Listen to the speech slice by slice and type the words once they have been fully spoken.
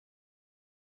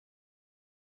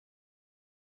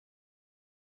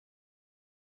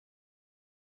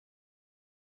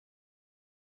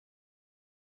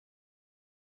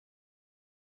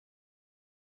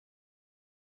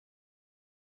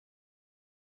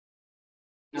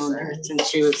known her since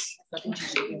she was.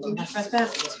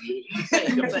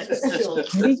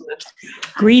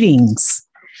 Greetings.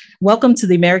 Welcome to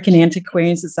the American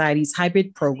Antiquarian Society's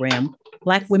hybrid program,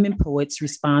 Black Women Poets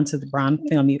Respond to the Brown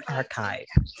Family Archive.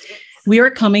 We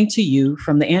are coming to you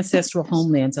from the ancestral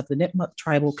homelands of the Nipmuc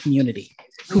tribal community,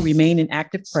 who remain in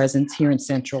active presence here in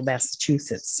central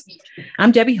Massachusetts.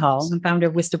 I'm Debbie Hall, I'm founder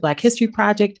of Worcester Black History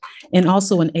Project and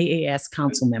also an AAS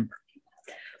council member.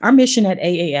 Our mission at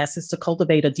AAS is to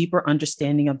cultivate a deeper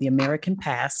understanding of the American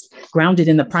past, grounded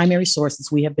in the primary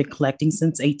sources we have been collecting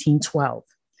since 1812.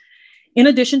 In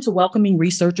addition to welcoming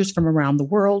researchers from around the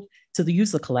world to the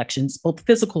use of collections, both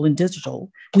physical and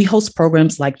digital, we host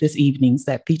programs like this evening's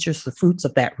that features the fruits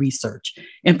of that research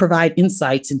and provide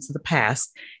insights into the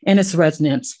past and its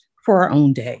resonance for our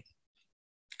own day.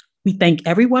 We thank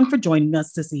everyone for joining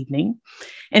us this evening.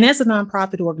 And as a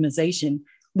nonprofit organization,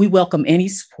 we welcome any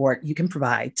support you can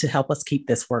provide to help us keep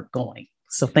this work going.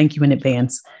 So thank you in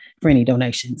advance for any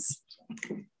donations.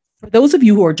 For those of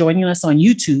you who are joining us on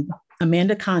YouTube,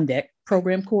 Amanda Condek,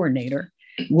 Program Coordinator,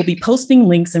 will be posting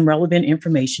links and relevant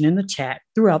information in the chat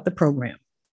throughout the program.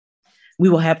 We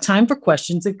will have time for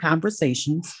questions and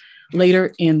conversations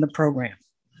later in the program.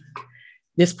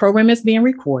 This program is being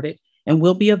recorded and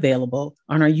will be available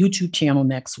on our YouTube channel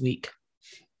next week.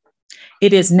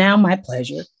 It is now my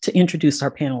pleasure to introduce our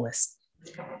panelists.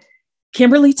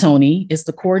 Kimberly Toney is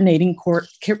the coordinating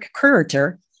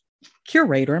curator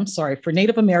for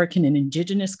Native American and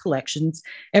Indigenous collections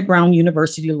at Brown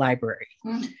University Library.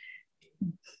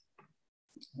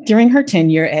 During her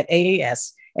tenure at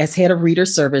AAS as head of reader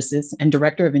services and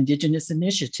director of Indigenous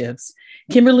initiatives,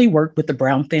 Kimberly worked with the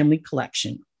Brown Family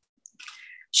Collection.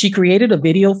 She created a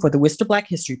video for the Worcester Black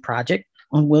History Project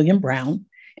on William Brown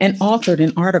and authored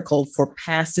an article for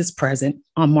Past is Present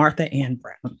on Martha Ann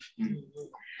Brown.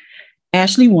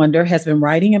 Ashely Wonder has been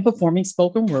writing and performing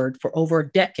spoken word for over a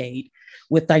decade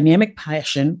with dynamic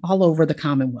passion all over the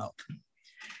Commonwealth.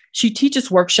 She teaches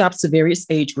workshops to various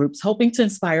age groups, hoping to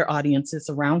inspire audiences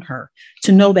around her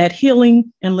to know that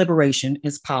healing and liberation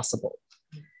is possible.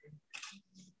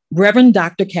 Reverend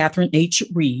Dr. Catherine H.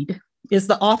 Reed is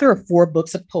the author of 4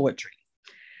 books of poetry: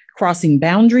 Crossing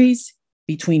Boundaries,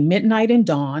 Between Midnight and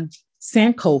Dawn,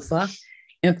 Sankofa,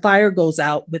 and Fire Goes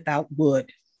Out Without Wood.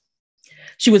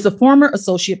 She was a former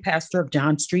associate pastor of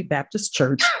John Street Baptist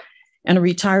Church and a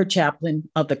retired chaplain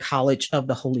of the College of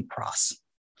the Holy Cross.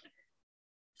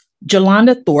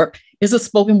 Xaulanda Thorpe is a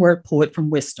spoken word poet from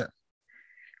Worcester.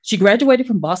 She graduated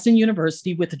from Boston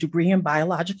University with a degree in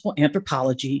biological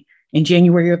anthropology in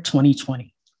January of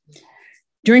 2020.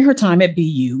 During her time at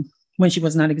BU, when she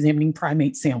was not examining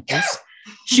primate samples,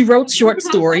 she wrote short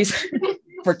stories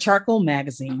for Charcoal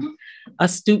Magazine, a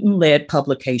student-led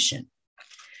publication.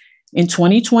 In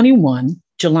 2021,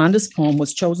 Xaulanda's poem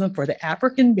was chosen for the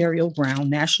African Burial Ground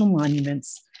National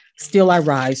Monument's Still I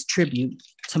Rise tribute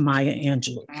to Maya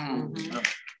Angelou.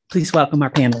 Please welcome our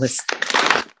panelists.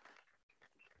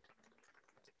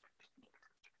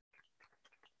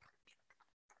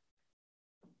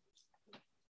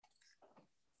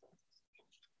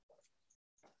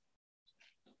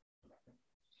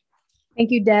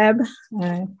 Thank you, Deb.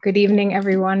 Good evening,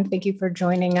 everyone. Thank you for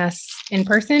joining us in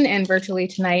person and virtually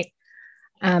tonight.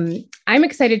 I'm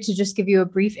excited to just give you a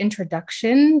brief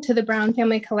introduction to the Brown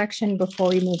Family Collection before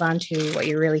we move on to what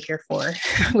you're really here for,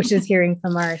 which is hearing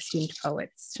from our esteemed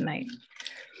poets tonight.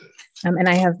 And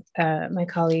I have my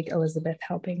colleague Elizabeth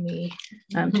helping me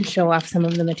to show off some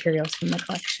of the materials from the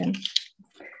collection.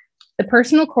 The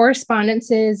personal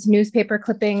correspondences, newspaper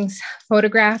clippings,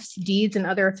 photographs, deeds, and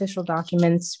other official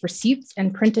documents, receipts,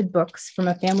 and printed books from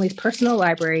a family's personal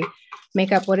library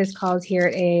make up what is called here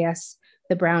at AAS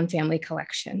the Brown Family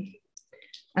Collection.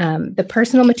 The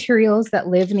personal materials that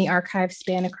live in the archive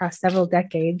span across several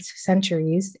decades,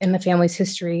 centuries in the family's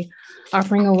history,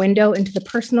 offering a window into the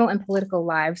personal and political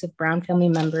lives of Brown family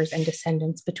members and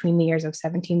descendants between the years of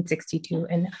 1762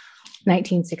 and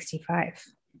 1965.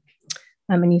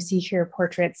 And you see here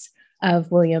portraits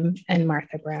of William and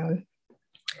Martha Brown.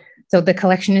 So the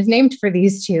collection is named for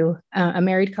these two, a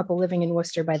married couple living in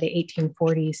Worcester by the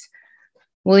 1840s.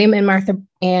 William and Martha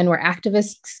Ann were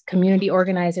activists, community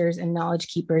organizers, and knowledge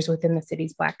keepers within the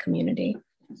city's Black community.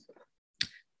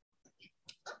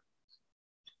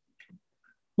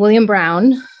 William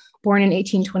Brown, born in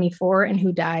 1824 and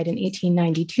who died in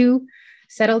 1892,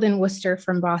 settled in Worcester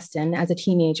from Boston as a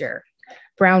teenager.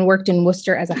 Brown worked in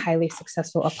Worcester as a highly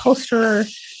successful upholsterer,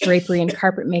 drapery and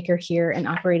carpet maker here, and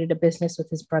operated a business with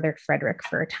his brother Frederick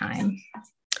for a time.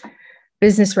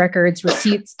 Business records,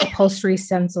 receipts, upholstery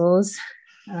stencils,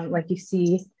 like you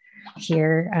see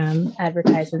here,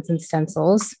 advertisements and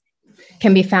stencils,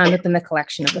 can be found within the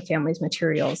collection of the family's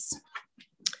materials.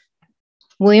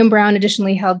 William Brown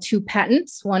additionally held 2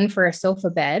 patents, one for a sofa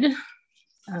bed,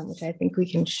 which I think we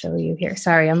can show you here.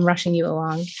 Sorry, I'm rushing you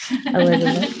along,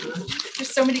 Elizabeth.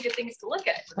 There's so many good things to look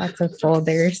at. Lots of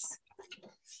folders.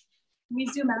 Can we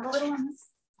zoom out a little on this?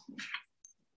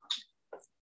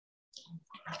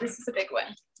 This is a big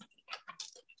one.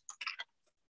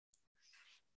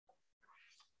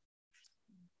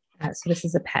 So this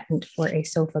is a patent for a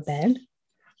sofa bed.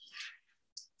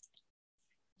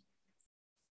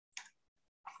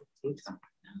 I'm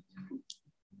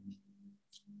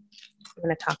going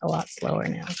to talk a lot slower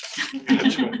now.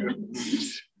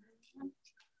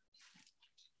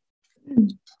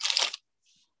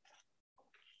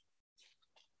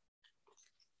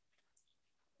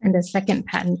 And a second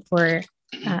patent for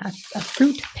a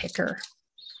fruit picker,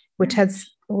 which has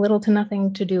little to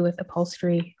nothing to do with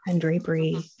upholstery and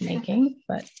drapery making,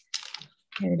 but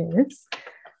here it is.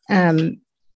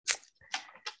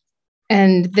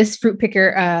 And this fruit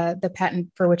picker, the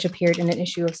patent for which appeared in an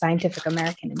issue of Scientific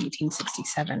American in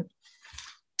 1867.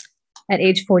 At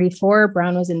age 44,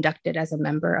 Brown was inducted as a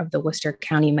member of the Worcester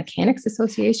County Mechanics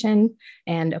Association,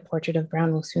 and a portrait of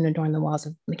Brown will soon adorn the walls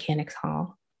of Mechanics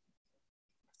Hall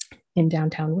in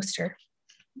downtown Worcester.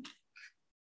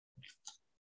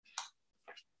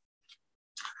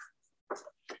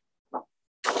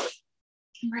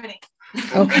 I'm ready.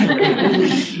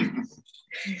 Okay.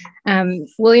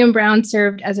 William Brown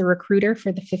served as a recruiter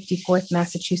for the 54th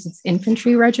Massachusetts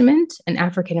Infantry Regiment, an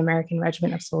African-American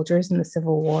regiment of soldiers in the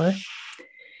Civil War.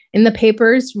 In the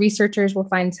papers, researchers will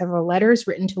find several letters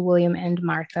written to William and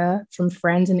Martha from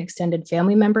friends and extended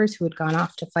family members who had gone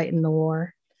off to fight in the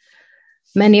war.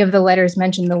 Many of the letters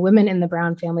mention the women in the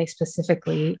Brown family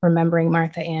specifically, remembering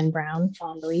Martha Ann Brown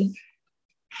fondly.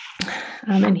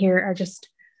 And here are just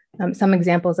some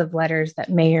examples of letters that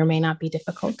may or may not be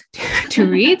difficult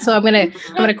to read. So I'm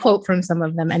gonna quote from some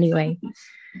of them anyway.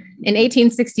 In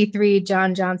 1863,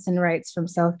 John Johnson writes from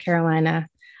South Carolina,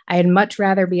 "I had much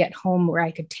rather be at home where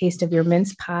I could taste of your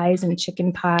mince pies and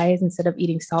chicken pies instead of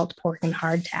eating salt pork and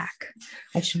hardtack.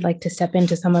 I should like to step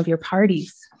into some of your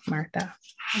parties, Martha."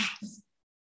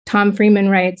 Tom Freeman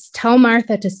writes, "Tell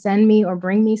Martha to send me or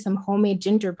bring me some homemade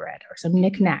gingerbread or some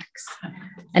knickknacks."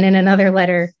 And in another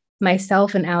letter,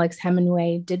 "Myself and Alex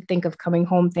Hemingway did think of coming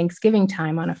home Thanksgiving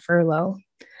time on a furlough,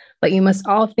 but you must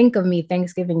all think of me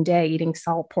Thanksgiving Day eating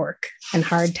salt pork and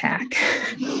hardtack.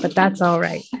 But that's all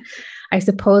right. I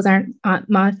suppose Aunt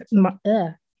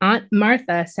Martha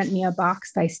sent me a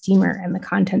box by steamer, and the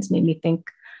contents made me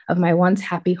think of my once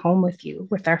happy home with you,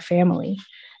 with our family.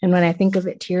 And when I think of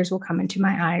it, tears will come into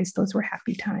my eyes. Those were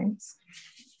happy times."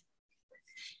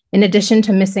 In addition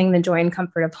to missing the joy and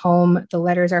comfort of home, the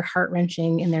letters are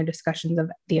heart-wrenching in their discussions of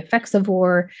the effects of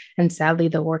war and sadly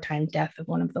the wartime death of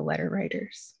one of the letter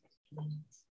writers.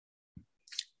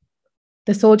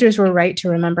 The soldiers were right to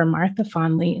remember Martha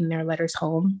fondly in their letters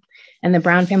home, and the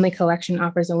Brown family collection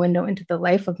offers a window into the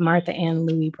life of Martha Ann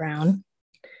Louis Brown.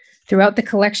 Throughout the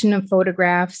collection of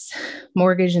photographs,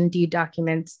 mortgage and deed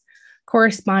documents,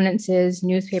 correspondences,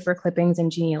 newspaper clippings,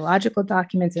 and genealogical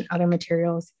documents and other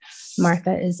materials,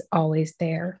 Martha is always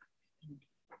there.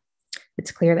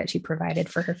 It's clear that she provided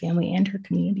for her family and her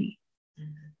community.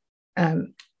 I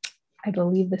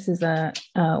believe this is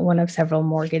one of several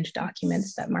mortgage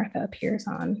documents that Martha appears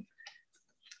on.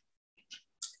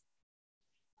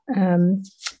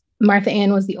 Martha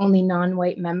Ann was the only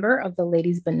non-white member of the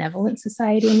Ladies' Benevolent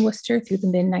Society in Worcester through the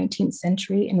mid-19th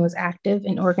century and was active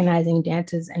in organizing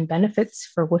dances and benefits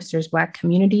for Worcester's Black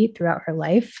community throughout her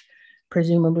life.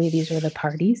 Presumably, these were the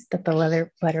parties that the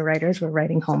letter writers were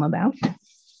writing home about.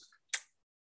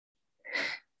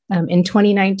 In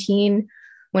 2019,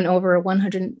 when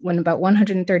about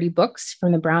 130 books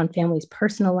from the Brown family's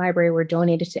personal library were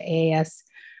donated to AAS,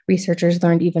 researchers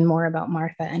learned even more about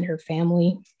Martha and her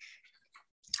family.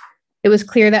 It was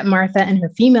clear that Martha and her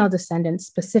female descendants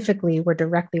specifically were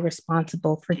directly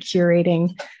responsible for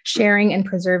curating, sharing, and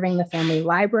preserving the family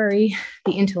library,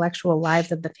 the intellectual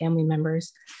lives of the family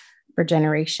members for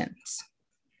generations.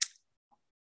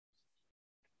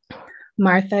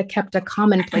 Martha kept a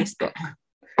commonplace book,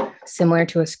 similar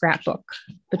to a scrapbook,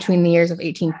 between the years of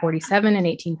 1847 and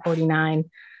 1849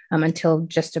 until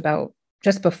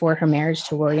just before her marriage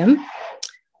to William.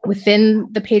 Within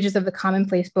the pages of the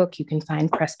commonplace book, you can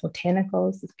find pressed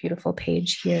botanicals, this beautiful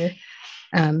page here.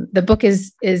 The book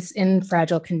is in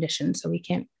fragile condition, so we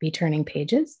can't be turning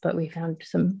pages, but we found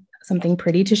something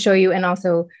pretty to show you. And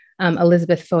also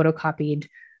Elizabeth photocopied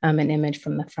an image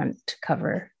from the front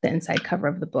cover, the inside cover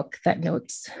of the book that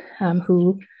notes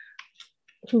who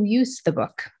used the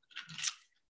book.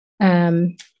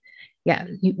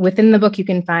 Within the book, you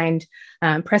can find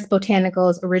Press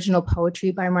Botanical's original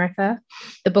poetry by Martha.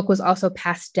 The book was also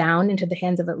passed down into the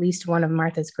hands of at least one of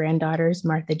Martha's granddaughters,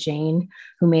 Martha Jane,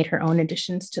 who made her own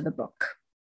additions to the book.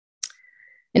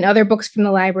 In other books from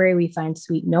the library, we find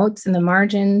sweet notes in the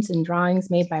margins and drawings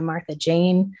made by Martha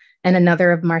Jane and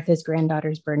another of Martha's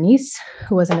granddaughters, Bernice,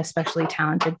 who was an especially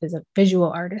talented visual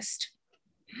artist.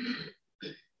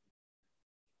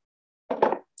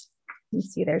 You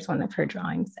see there's one of her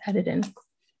drawings added in.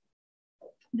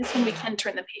 This one we can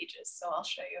turn the pages, so I'll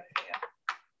show you.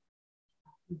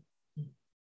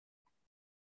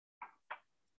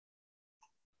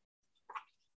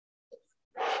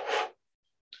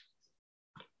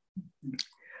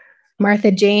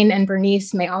 Martha Jane and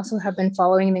Bernice may also have been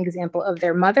following the example of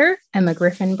their mother, Emma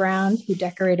Griffin Brown, who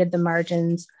decorated the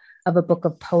margins of a book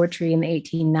of poetry in the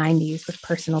 1890s with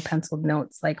personal penciled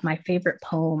notes like "My favorite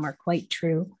poem" or "Quite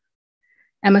true."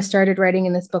 Emma started writing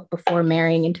in this book before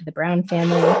marrying into the Brown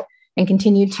family and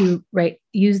continued to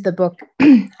use the book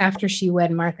after she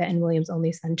wed Martha and William's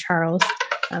only son, Charles,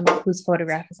 whose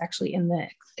photograph is actually in the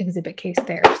exhibit case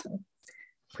there. So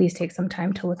please take some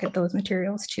time to look at those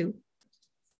materials too.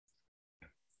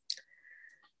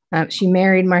 She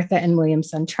married Martha and William's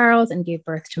son, Charles, and gave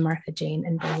birth to Martha Jane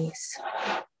and Bernice.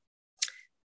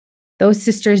 Those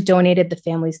sisters donated the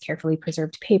family's carefully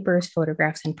preserved papers,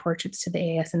 photographs, and portraits to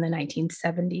the AS in the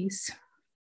 1970s.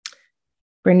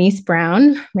 Bernice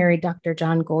Brown married Dr.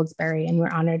 John Goldsberry, and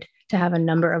we're honored to have a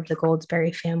number of the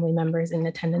Goldsberry family members in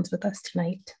attendance with us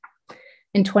tonight.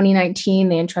 In 2019,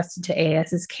 they entrusted to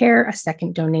AS's care a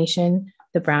second donation,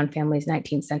 the Brown family's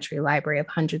 19th century library of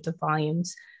hundreds of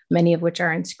volumes, many of which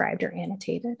are inscribed or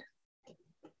annotated.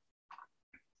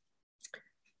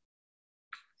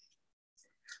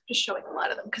 Just showing a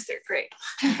lot of them because they're great.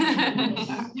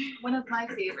 One of my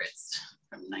favorites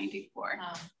from '94.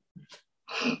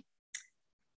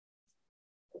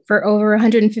 For over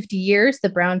 150 years, the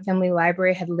Brown family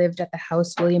library had lived at the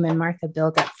house William and Martha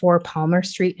built at 4 Palmer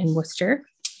Street in Worcester.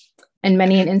 And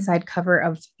many an inside cover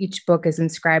of each book is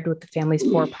inscribed with the family's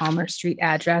 4 Palmer Street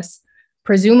address,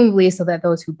 presumably so that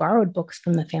those who borrowed books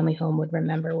from the family home would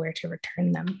remember where to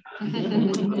return them.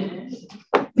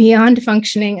 Beyond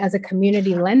functioning as a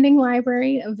community lending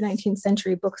library of 19th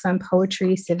century books on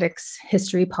poetry, civics,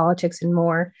 history, politics, and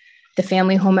more, the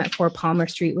family home at 4 Palmer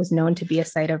Street was known to be a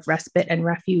site of respite and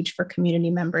refuge for community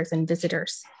members and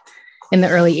visitors. In the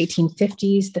early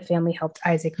 1850s, the family helped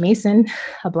Isaac Mason,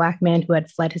 a Black man who had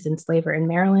fled his enslaver in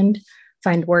Maryland,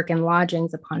 find work and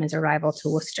lodgings upon his arrival to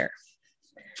Worcester.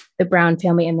 The Brown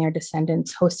family and their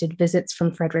descendants hosted visits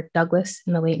from Frederick Douglass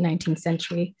in the late 19th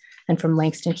century and from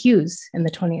Langston Hughes in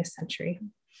the 20th century.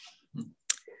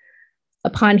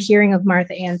 Upon hearing of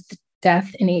Martha Ann's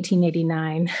death in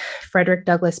 1889, Frederick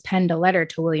Douglass penned a letter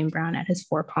to William Brown at his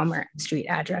 4 Palmer Street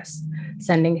address,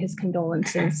 sending his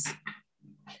condolences.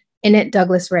 In it,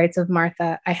 Douglass writes of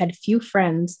Martha, "I had few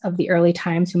friends of the early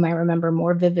times whom I remember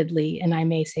more vividly, and I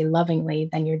may say lovingly,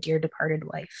 than your dear departed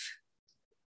wife."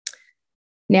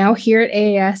 Now here at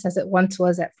AAS, as it once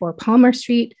was at 4 Palmer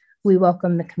Street, we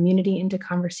welcome the community into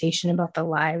conversation about the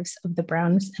lives of the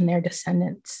Browns and their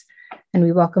descendants. And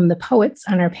we welcome the poets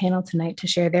on our panel tonight to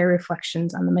share their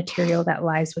reflections on the material that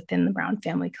lies within the Brown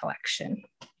family collection.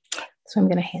 So I'm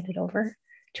going to hand it over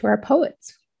to our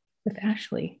poets with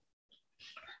Ashely.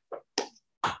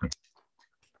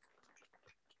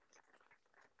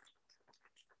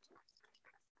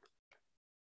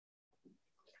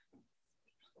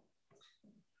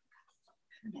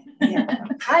 Yeah.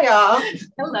 Hi, y'all.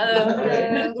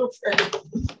 Hello.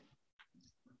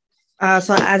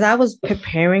 So as I was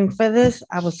preparing for this,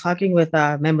 I was talking with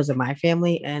members of my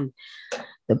family and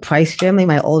the Price family,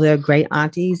 my older great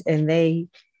aunties, and they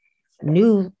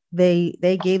knew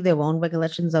they gave their own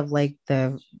recollections of like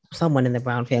someone in the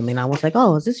Brown family, and I was like,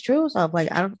 "Oh, is this true?" So I'm like,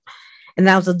 and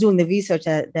I was doing the research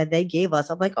that they gave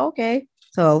us. I'm like, okay,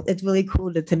 so it's really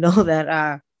cool to know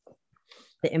that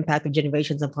the impact of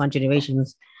generations upon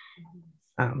generations.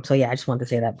 So yeah, I just wanted to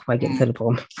say that before I get into the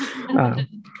poem.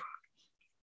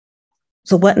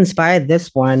 So what inspired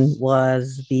this one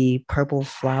was the purple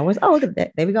flowers. Oh, look at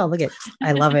that. There we go. Look at it.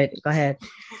 I love it. Go ahead.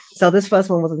 So this first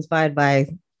one was inspired by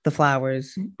the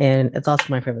flowers, and it's also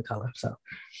my favorite color. So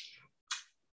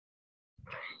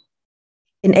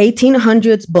an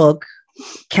 1800s book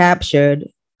captured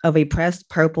of a pressed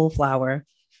purple flower,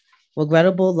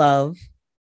 regrettable love,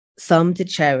 some to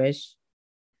cherish,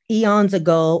 eons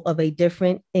ago of a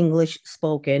different English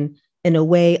spoken in a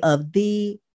way of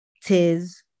thee,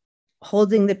 'tis,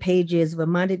 holding the pages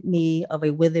reminded me of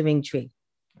a withering tree.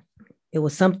 It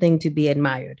was something to be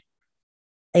admired,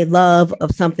 a love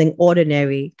of something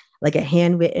ordinary, like a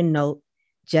handwritten note,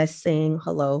 just saying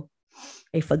hello,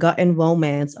 a forgotten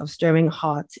romance of stirring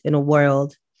hearts in a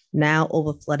world now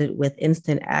overflooded with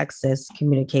instant access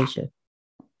communication.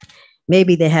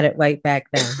 Maybe they had it right back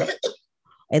then.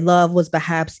 A love was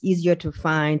perhaps easier to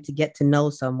find to get to know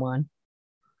someone.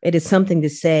 It is something to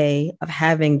say of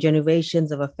having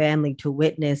generations of a family to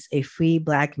witness a free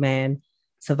Black man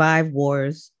survive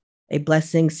wars, a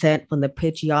blessing sent from the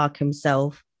patriarch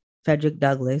himself, Frederick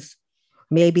Douglass.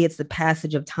 Maybe it's the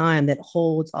passage of time that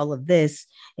holds all of this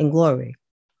in glory.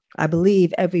 I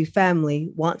believe every family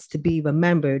wants to be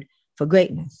remembered for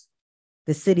greatness,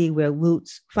 the city where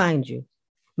roots find you,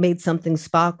 made something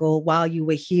sparkle while you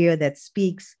were here that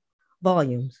speaks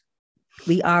volumes.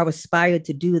 We are aspired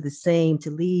to do the same,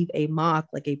 to leave a mark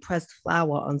like a pressed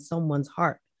flower on someone's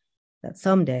heart, that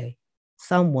someday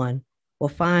someone will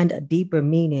find a deeper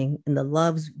meaning in the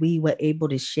loves we were able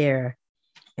to share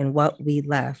and what we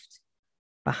left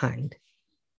behind.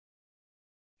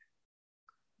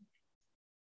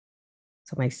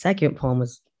 So my second poem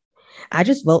was, I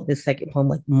just wrote this second poem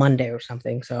like Monday or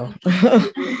something. So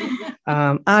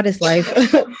Artist Life.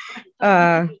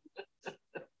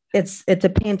 It's a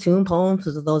Pantun poem.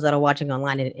 So those that are watching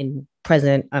online in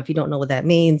present, if you don't know what that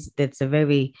means, it's a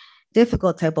very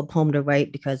difficult type of poem to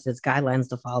write because there's guidelines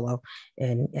to follow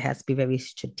and it has to be very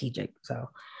strategic. So,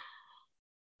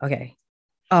 okay.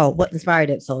 Oh, what inspired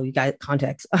it? So you got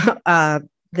context.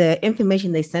 The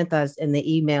information they sent us in the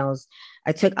emails,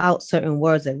 I took out certain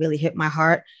words that really hit my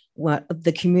heart.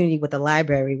 The community with the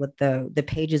library, with the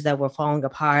pages that were falling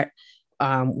apart,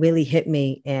 really hit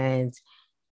me, and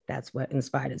that's what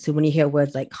inspired it. So when you hear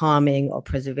words like calming or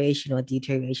preservation or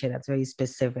deterioration, that's very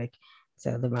specific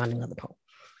to the rounding of the poem.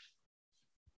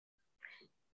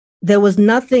 There was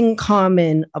nothing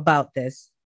common about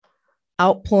this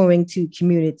outpouring to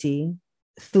community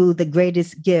through the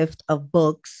greatest gift of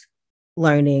books,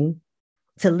 learning.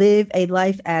 To live a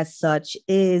life as such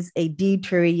is a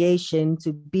deterioration,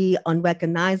 to be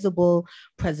unrecognizable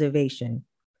preservation.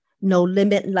 No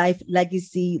limit life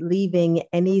legacy, leaving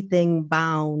anything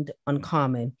bound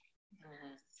uncommon.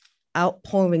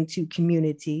 Outpouring to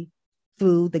community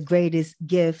through the greatest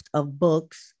gift of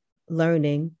books,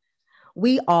 learning.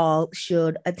 We all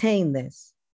should attain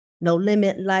this. No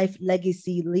limit life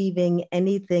legacy, leaving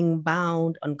anything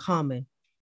bound uncommon.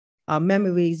 Our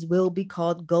memories will be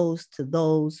called ghosts to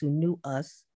those who knew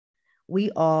us.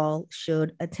 We all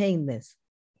should attain this.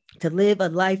 To live a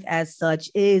life as such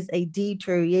is a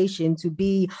deterioration, to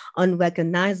be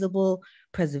unrecognizable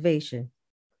preservation.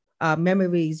 Our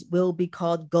memories will be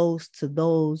called ghosts to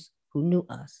those who knew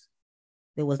us.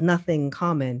 There was nothing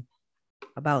common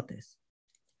about this.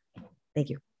 Thank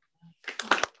you.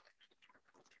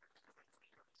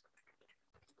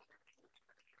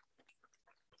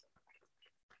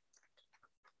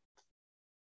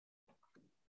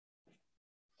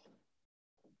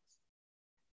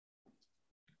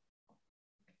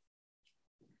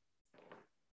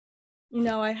 You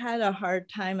know, I had a hard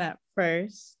time at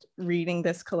first reading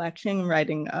this collection,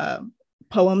 writing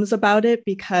poems about it,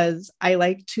 because I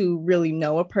like to really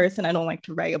know a person. I don't like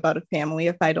to write about a family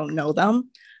if I don't know them.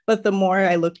 But the more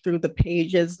I looked through the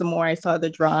pages, the more I saw the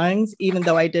drawings. Even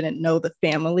though I didn't know the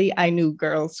family, I knew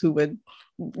girls who would,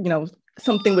 you know,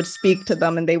 something would speak to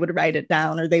them and they would write it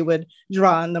down, or they would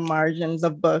draw on the margins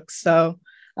of books. So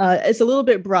it's a little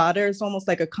bit broader. It's almost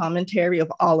like a commentary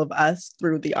of all of us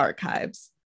through the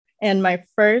archives. And my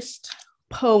first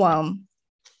poem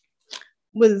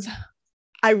was,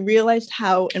 I realized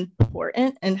how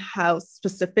important and how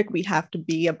specific we have to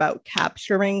be about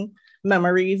capturing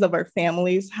memories of our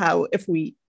families, how if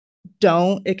we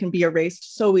don't, it can be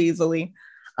erased so easily.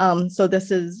 So this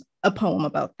is a poem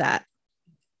about that.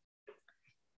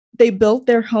 They built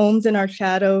their homes in our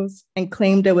shadows and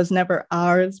claimed it was never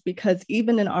ours, because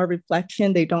even in our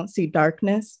reflection, they don't see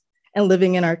darkness, and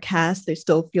living in our cast, they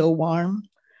still feel warm.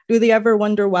 Do they ever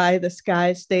wonder why the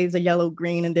sky stays a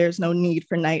yellow-green and there's no need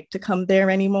for night to come there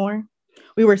anymore?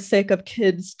 We were sick of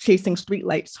kids chasing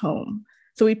streetlights home,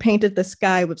 so we painted the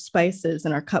sky with spices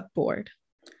in our cupboard.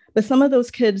 But some of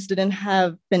those kids didn't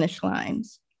have finish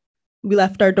lines. We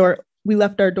left our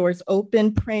doors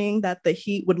open, praying that the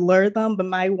heat would lure them, but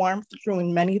my warmth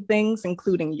ruined many things,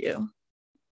 including you.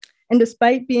 And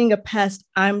despite being a pest,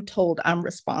 I'm told I'm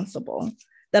responsible,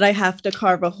 that I have to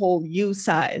carve a whole U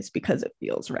size because it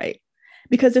feels right.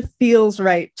 Because it feels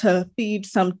right to feed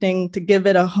something, to give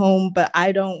it a home, but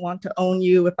I don't want to own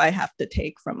you if I have to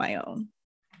take from my own.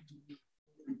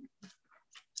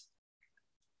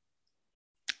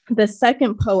 The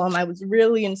second poem, I was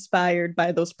really inspired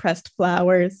by those pressed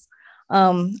flowers.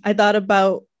 I thought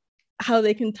about how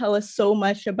they can tell us so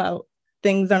much about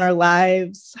things in our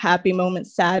lives, happy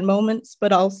moments, sad moments,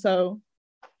 but also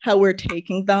how we're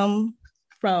taking them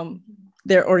from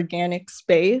their organic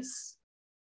space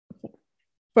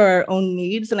for our own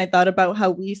needs. And I thought about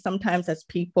how we sometimes as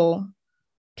people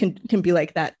can be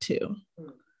like that too.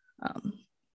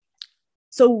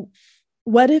 So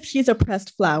what if she's a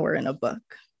pressed flower in a book?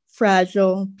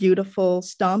 Fragile, beautiful,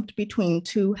 stomped between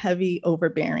two heavy,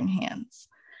 overbearing hands,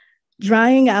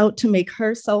 drying out to make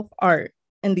herself art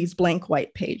in these blank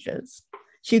white pages.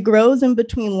 She grows in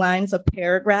between lines of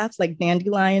paragraphs like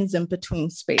dandelions in between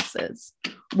spaces.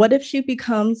 What if she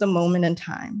becomes a moment in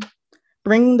time,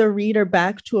 bringing the reader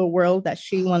back to a world that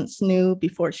she once knew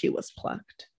before she was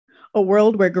plucked? A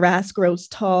world where grass grows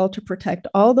tall to protect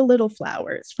all the little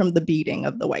flowers from the beating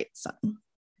of the white sun.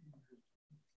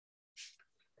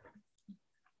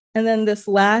 And then this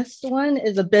last one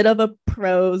is a bit of a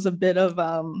prose, a bit of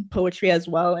poetry as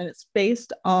well, and it's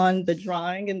based on the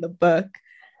drawing in the book.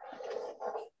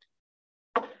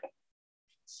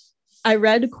 I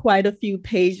read quite a few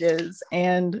pages,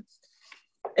 and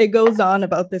it goes on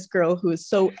about this girl who is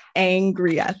so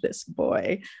angry at this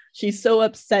boy. She's so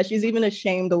upset. She's even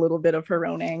ashamed a little bit of her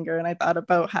own anger. And I thought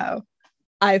about how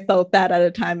I felt that at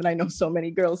a time, and I know so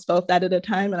many girls felt that at a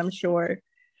time, and I'm sure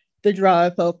the drawer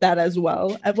felt that as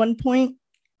well. At one point,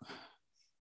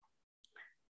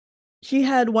 she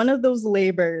had one of those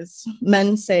labors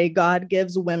men say God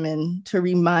gives women to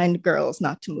remind girls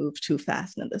not to move too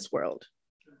fast in this world.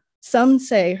 Some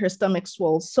say her stomach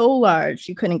swole so large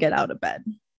she couldn't get out of bed.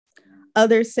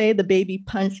 Others say the baby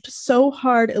punched so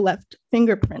hard it left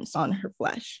fingerprints on her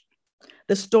flesh.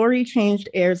 The story changed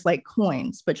airs like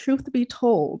coins, but truth be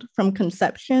told, from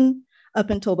conception up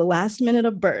until the last minute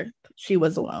of birth, she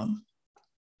was alone.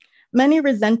 Many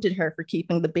resented her for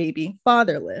keeping the baby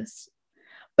fatherless,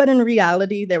 but in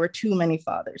reality, there were too many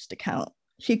fathers to count.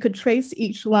 She could trace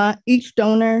each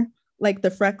donor like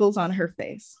the freckles on her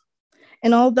face.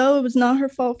 And although it was not her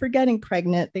fault for getting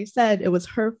pregnant, they said it was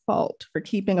her fault for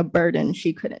keeping a burden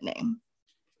she couldn't name.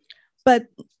 But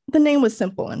the name was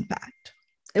simple, in fact.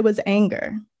 It was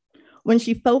anger. When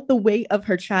she felt the weight of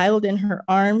her child in her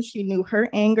arms, she knew her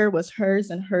anger was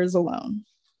hers and hers alone.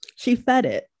 She fed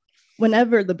it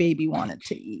whenever the baby wanted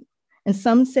to eat. And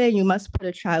some say you must put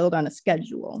a child on a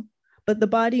schedule, but the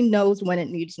body knows when it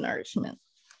needs nourishment.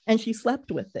 And she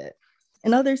slept with it.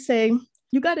 And others say,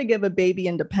 you got to give a baby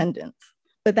independence,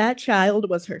 but that child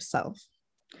was herself.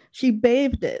 She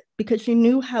bathed it because she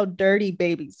knew how dirty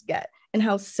babies get and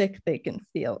how sick they can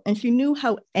feel. And she knew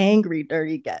how angry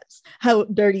dirty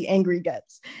angry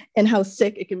gets, and how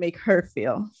sick it can make her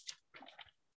feel.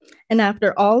 And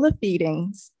after all the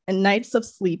feedings and nights of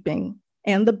sleeping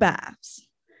and the baths,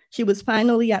 she was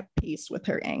finally at peace with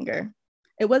her anger.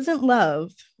 It wasn't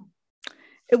love,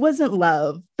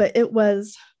 but it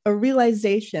was a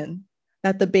realization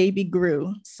that the baby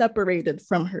grew separated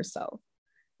from herself,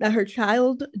 that her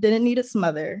child didn't need its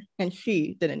mother and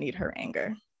she didn't need her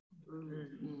anger.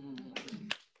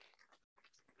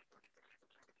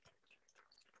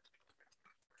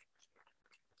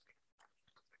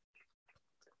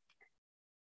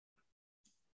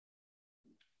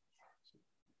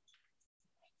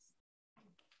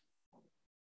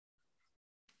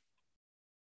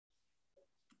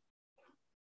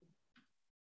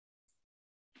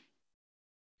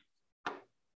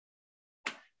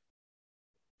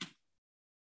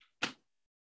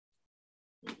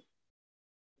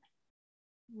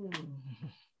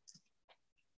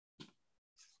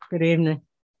 Good evening.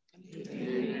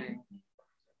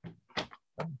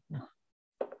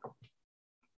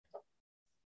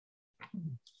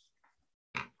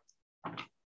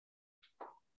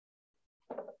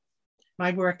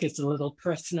 My work is a little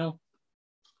personal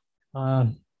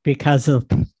because of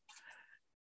the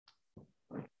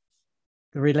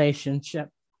relationship,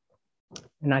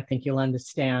 and I think you'll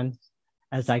understand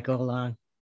as I go along.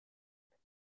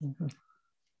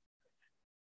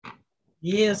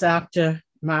 Years after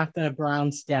Martha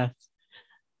Brown's death,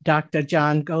 Dr.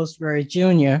 John Goldsberry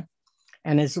Jr.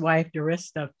 and his wife, Deborah,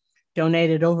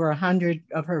 donated over 100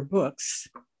 of her books,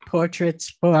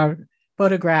 portraits,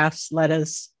 photographs,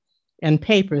 letters, and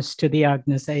papers to the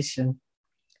organization.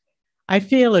 I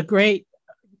feel a great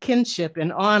kinship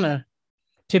and honor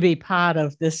to be part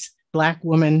of this Black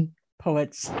woman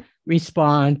poets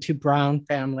respond to Brown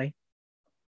family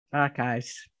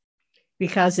archives.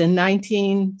 Because in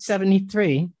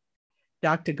 1973,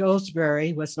 Dr.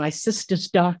 Goldsberry was my sister's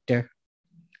doctor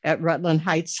at Rutland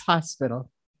Heights Hospital,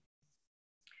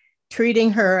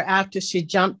 treating her after she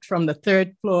jumped from the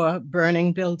third floor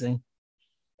burning building.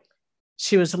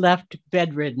 She was left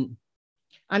bedridden,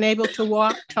 unable to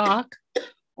walk, talk,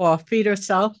 or feed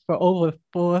herself for over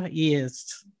 4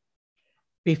 years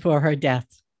before her death.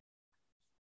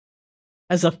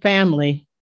 As a family,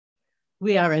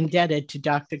 we are indebted to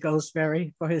Dr.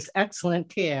 Goldsberry for his excellent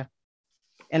care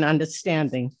and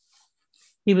understanding.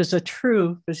 He was a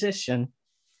true physician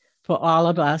for all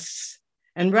of us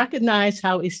and recognized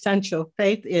how essential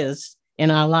faith is in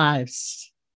our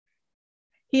lives.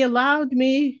 He allowed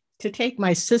me to take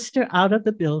my sister out of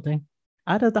the building,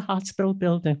 out of the hospital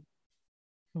building,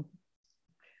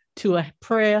 to a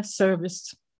prayer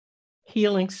service,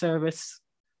 healing service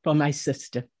for my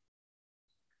sister.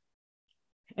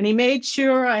 And he made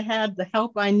sure I had the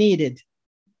help I needed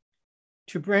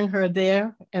to bring her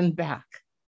there and back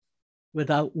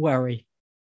without worry.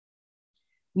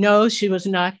 No, she was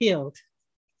not healed,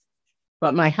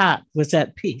 but my heart was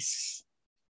at peace.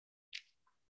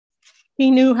 He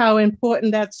knew how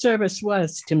important that service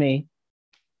was to me.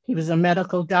 He was a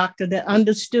medical doctor that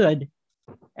understood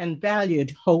and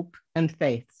valued hope and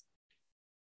faith.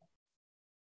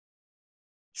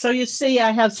 So you see,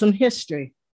 I have some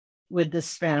history with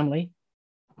this family.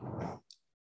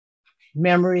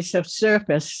 Memories have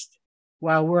surfaced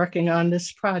while working on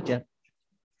this project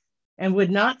and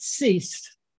would not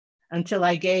cease until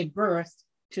I gave birth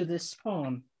to this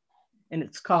poem, and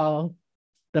it's called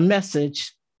The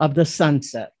Message of the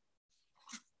Sunset.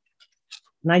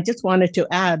 And I just wanted to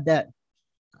add that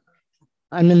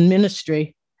I'm in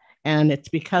ministry, and it's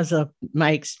because of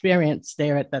my experience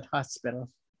there at that hospital.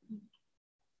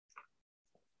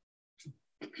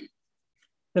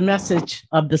 The Message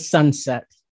of the Sunset.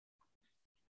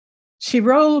 She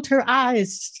rolled her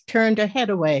eyes, turned her head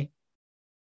away.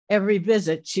 Every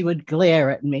visit, she would glare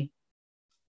at me.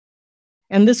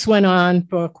 And this went on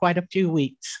for quite a few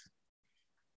weeks.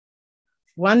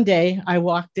 One day, I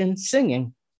walked in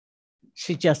singing.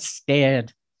 She just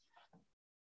stared.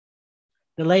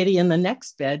 The lady in the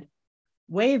next bed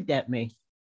waved at me.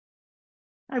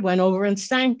 I went over and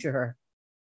sang to her.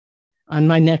 On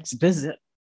my next visit,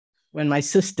 when my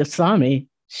sister saw me,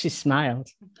 she smiled.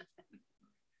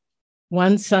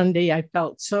 One Sunday, I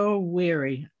felt so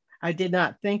weary, I did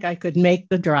not think I could make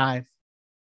the drive.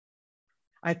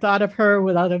 I thought of her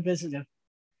without a visitor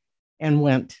and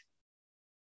went.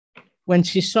 When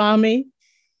she saw me,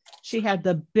 she had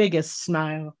the biggest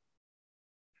smile.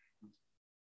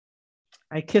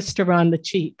 I kissed her on the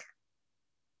cheek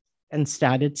and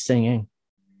started singing.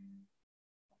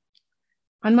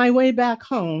 On my way back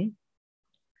home,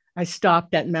 I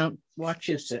stopped at Mount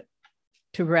Wachusett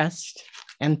to rest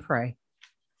and pray.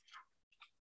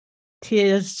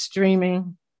 Tears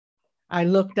streaming, I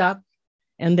looked up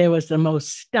and there was the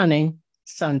most stunning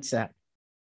sunset.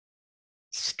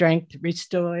 Strength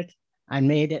restored, I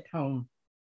made it home.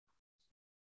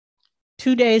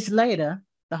 2 days later,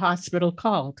 the hospital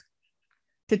called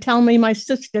to tell me my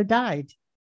sister died.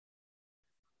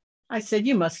 I said,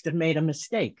 "You must have made a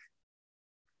mistake.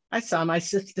 I saw my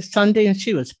sister Sunday and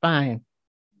she was fine,"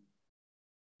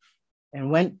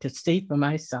 and went to see for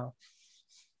myself.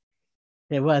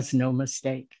 There was no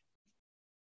mistake.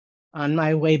 On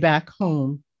my way back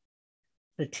home,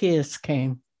 the tears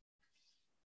came.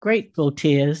 Grateful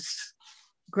tears,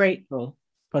 grateful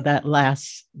for that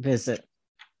last visit.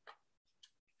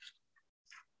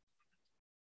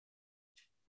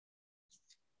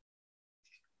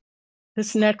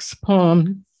 This next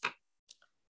poem,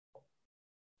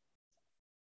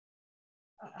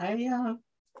 I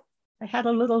had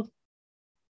a little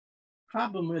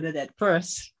problem with it at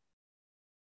first.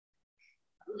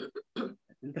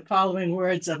 The following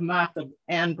words of Martha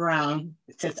Ann Brown,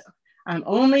 it says, "I'm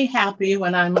only happy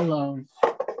when I'm alone,"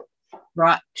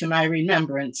 brought to my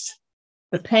remembrance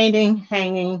the painting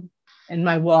hanging in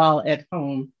my wall at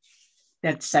home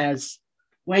that says,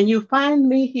 "When you find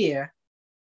me here,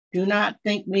 do not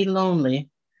think me lonely,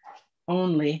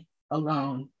 only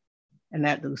alone." And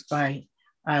that was by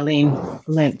Eileen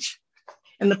Lynch.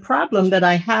 And the problem that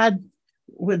I had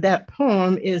with that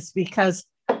poem is because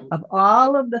of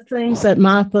all of the things that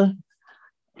Martha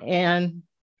Ann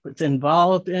was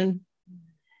involved in.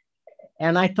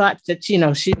 And I thought that,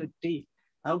 she would be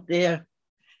out there.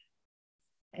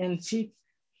 And she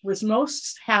was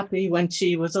most happy when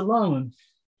she was alone.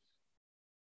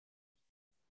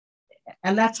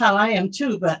 And that's how I am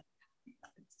too, but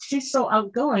she's so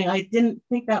outgoing. I didn't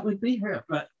think that would be her.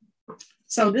 But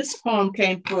so this poem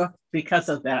came forth because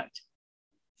of that.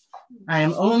 I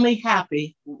am only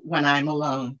happy when I'm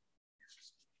alone.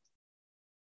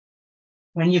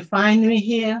 When you find me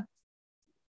here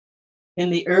in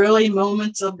the early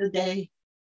moments of the day,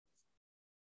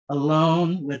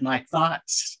 alone with my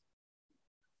thoughts,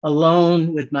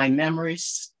 alone with my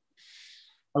memories,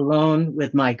 alone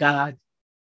with my God,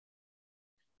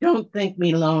 Don't think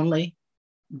me lonely,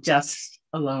 just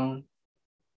alone.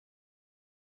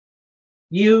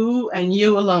 You and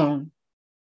you alone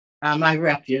are my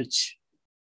refuge.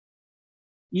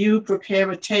 You prepare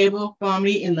a table for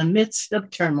me in the midst of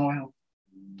turmoil.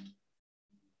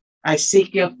 I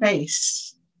seek your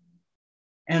face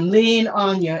and lean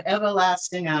on your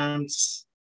everlasting arms.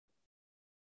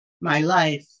 My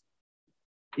life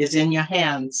is in your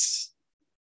hands.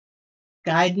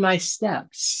 Guide my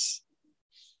steps,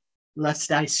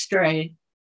 lest I stray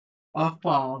or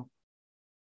fall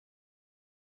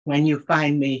when you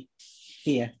find me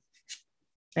here.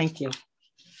 Thank you.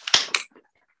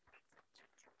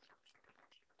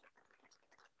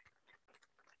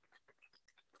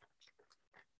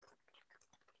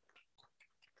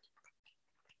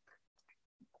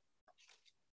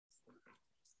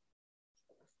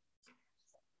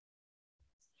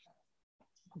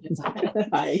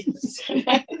 Hi.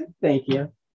 Thank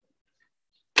you.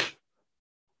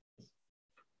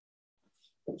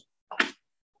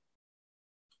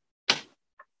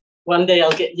 One day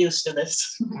I'll get used to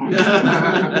this.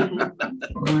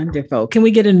 Wonderful. Can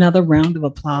we get another round of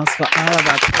applause for all of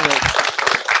our poets?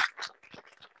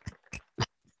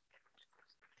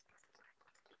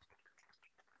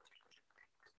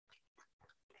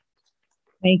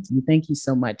 Thank you. Thank you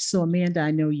so much. So Amanda,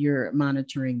 I know you're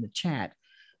monitoring the chat,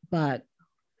 but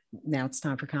now it's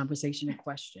time for conversation and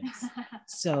questions.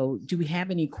 So do we have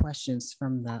any questions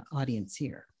from the audience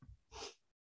here?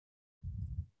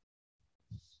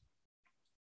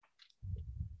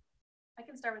 I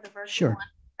can start with the virtual Sure. one.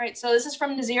 All right, so this is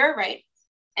from Nazira Wright.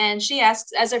 And she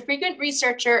asks, as a frequent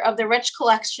researcher of the rich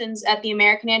collections at the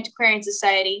American Antiquarian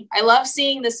Society, I love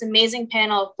seeing this amazing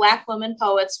panel of Black women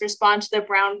poets respond to the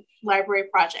Brown Library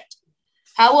Project.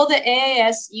 How will the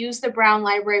AAS use the Brown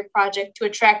Library Project to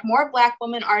attract more Black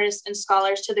women artists and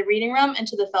scholars to the reading room and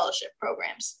to the fellowship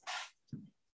programs?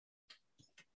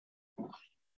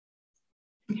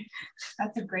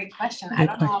 That's a great question. Good I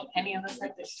don't know if any of us are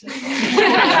this.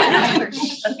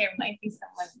 But there might be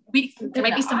someone. There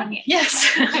might be someone.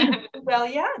 Yes. Well,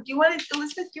 yeah. Do you want to,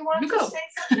 Elizabeth? Do you want to say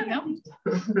something?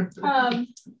 No.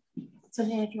 So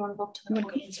Nan, if you want to go up to the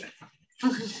podium.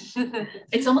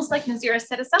 It's almost like Nazira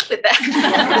set us up with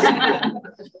that.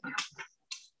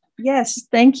 Yes,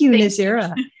 thank you, Thank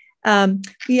Nazira.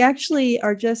 We actually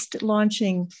are just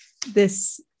launching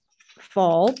this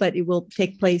fall, but it will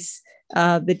take place,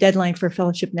 the deadline for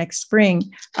fellowship next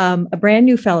spring, a brand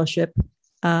new fellowship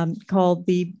called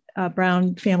the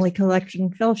Brown Family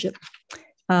Collection Fellowship.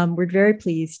 We're very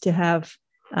pleased to have,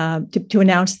 to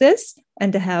announce this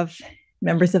and to have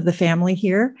members of the family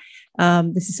here.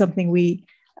 This is something we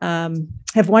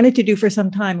have wanted to do for some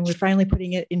time, and we're finally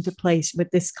putting it into place with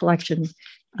this collection.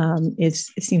 It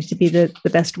seems to be the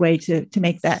best way to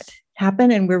make that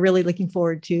happen, and we're really looking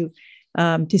forward to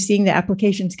seeing the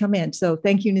applications come in. So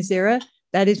thank you, Nazira.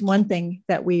 That is one thing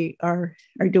that we are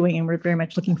doing, and we're very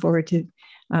much looking forward to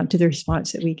the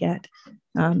response that we get.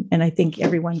 And I think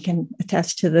everyone can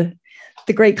attest to the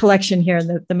great collection here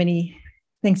and the many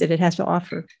things that it has to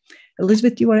offer.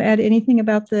 Elizabeth, do you want to add anything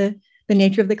about the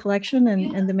nature of the collection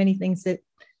and the many things that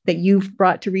you've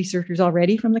brought to researchers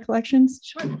already from the collections?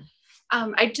 Sure.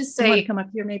 I'd just You want say, to come up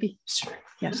here maybe? sure.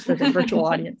 Yes, for the virtual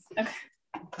audience. Okay.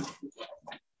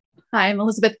 Hi, I'm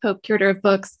Elizabeth Pope, curator of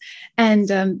books, and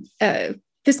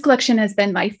this collection has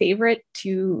been my favorite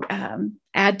to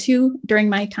add to during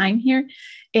my time here.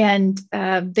 And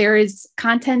there is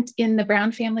content in the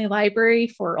Brown Family Library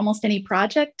for almost any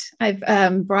project. I've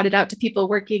brought it out to people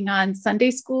working on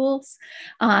Sunday schools,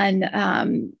 on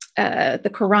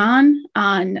the Quran,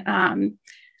 on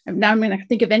now I'm going to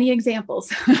think of any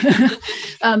examples,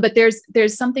 but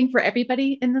there's something for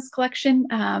everybody in this collection.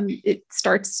 It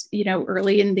starts,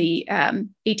 early in the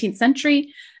 18th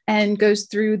century and goes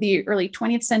through the early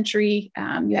 20th century.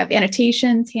 You have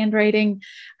annotations, handwriting.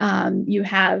 You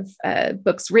have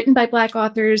books written by Black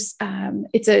authors.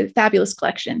 It's a fabulous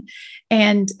collection.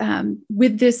 And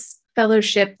with this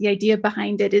fellowship, the idea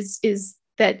behind it is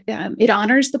that it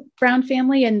honors the Brown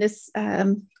family, and this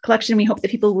collection, we hope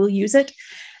that people will use it.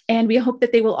 And we hope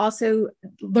that they will also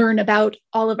learn about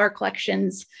all of our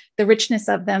collections, the richness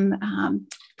of them,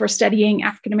 for studying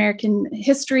African-American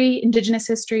history, Indigenous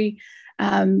history.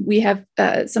 We have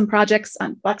some projects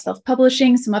on Black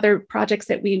self-publishing, some other projects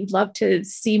that we would love to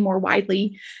see more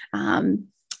widely,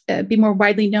 be more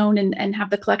widely known, and have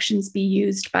the collections be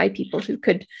used by people who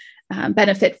could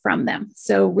benefit from them.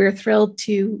 So we're thrilled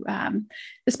to,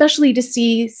 especially to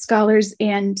see scholars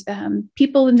and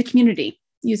people in the community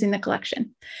using the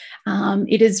collection.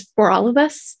 It is for all of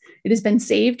us. It has been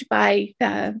saved by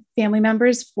family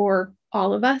members for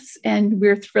all of us. And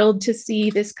we're thrilled to see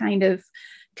this kind of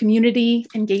community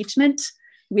engagement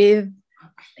with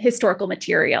historical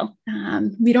material.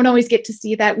 We don't always get to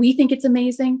see that. We think it's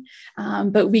amazing,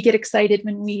 but we get excited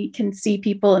when we can see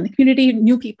people in the community,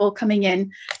 new people coming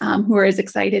in who are as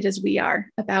excited as we are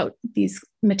about these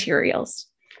materials.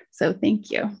 So thank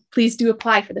you. Please do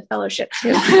apply for the fellowship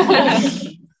too.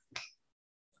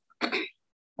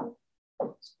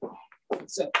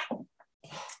 So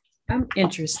I'm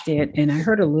interested, and I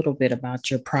heard a little bit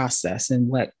about your process and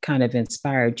what kind of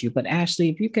inspired you. But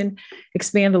Ashely, if you can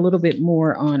expand a little bit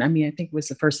more on, I mean, I think it was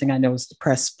the first thing I know was the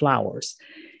pressed flowers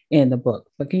in the book.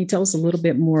 But can you tell us a little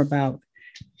bit more about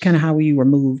kind of how you were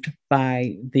moved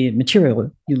by the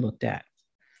material you looked at?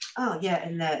 Oh yeah,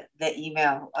 in the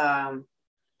email.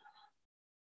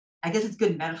 I guess it's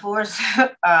good metaphors.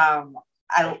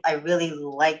 I really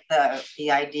like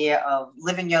the idea of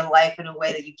living your life in a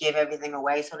way that you give everything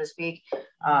away, so to speak.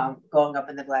 Growing up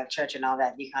in the Black church and all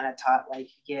that, you kind of taught like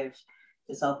give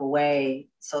yourself away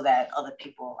so that other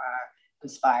people are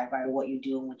inspired by what you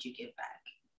do and what you give back.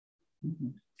 Mm-hmm.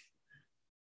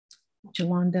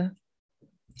 Xaulanda,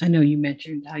 I know you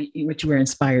mentioned what you were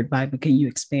inspired by, but can you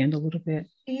expand a little bit?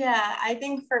 Yeah, I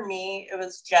think for me, it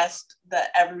was just the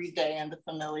everyday and the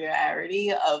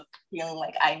familiarity of feeling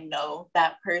like I know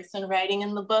that person writing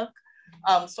in the book.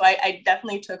 So I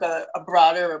definitely took a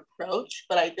broader approach,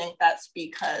 but I think that's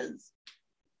because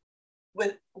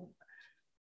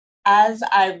as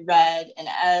I read and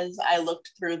as I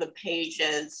looked through the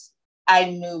pages, I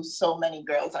knew so many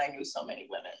girls and I knew so many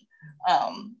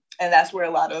women. And that's where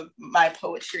a lot of my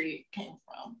poetry came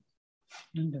from.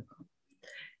 Wonderful.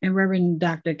 And Reverend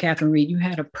Dr. Catherine Reed, you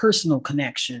had a personal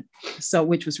connection, so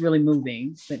which was really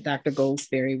moving, that Dr.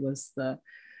 Goldsberry was the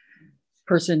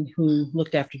person who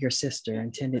looked after your sister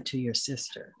and tended to your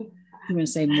sister. You want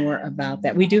to say more about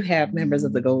that? We do have members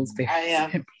of the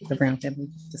Goldsberry, the Brown family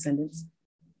descendants.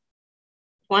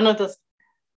 One of the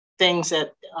things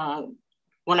that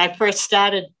when I first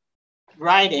started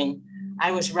writing,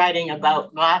 I was writing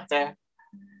about Martha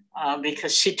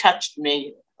because she touched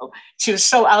me. She was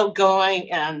so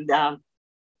outgoing and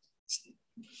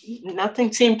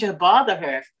nothing seemed to bother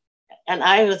her. And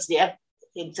I was the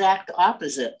exact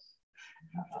opposite.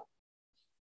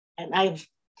 And I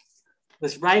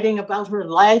was writing about her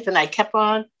life and I kept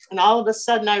on. And all of a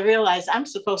sudden I realized I'm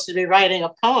supposed to be writing a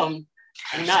poem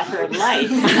and not her life.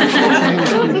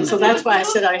 So that's why I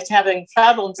said I was having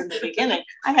problems in the beginning.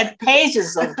 I had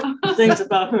pages of things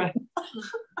about her.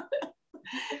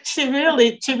 She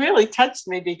really touched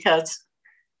me because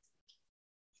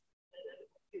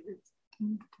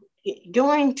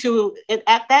going to,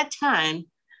 at that time,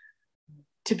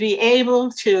 to be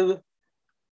able to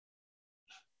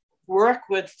work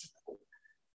with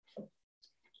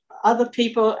other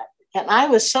people, and I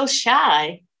was so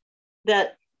shy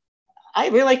that I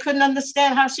really couldn't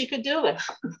understand how she could do it.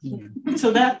 Yeah.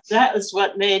 So that is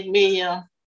what made me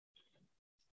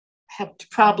have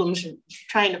problems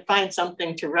trying to find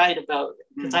something to write about,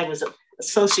 because I was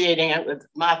associating it with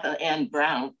Martha Ann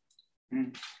Brown.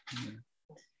 And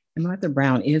Martha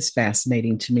Brown is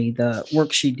fascinating to me, the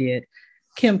work she did.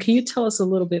 Kim, can you tell us a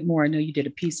little bit more? I know you did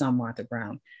a piece on Martha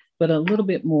Brown, but a little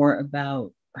bit more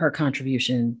about her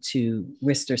contribution to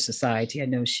Worcester society. I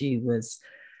know she was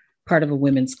part of a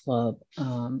women's club,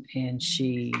 and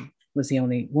she was the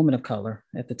only woman of color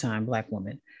at the time, Black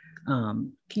woman.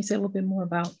 Can you say a little bit more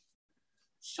about?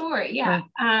 Sure, yeah.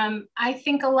 I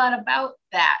think a lot about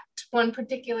that. One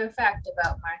particular fact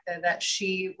about Martha, that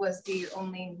she was the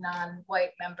only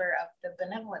non-white member of the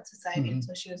Benevolent Society. Mm-hmm.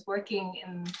 So she was working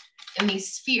in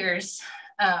these spheres,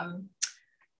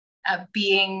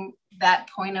 being that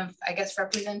point of, I guess,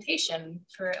 representation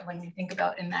for when you think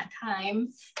about in that time,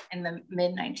 in the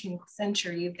mid-19th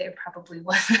century, there probably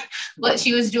was, but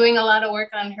she was doing a lot of work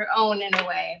on her own in a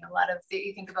way. And a lot of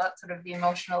you think about sort of the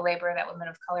emotional labor that women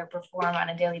of color perform on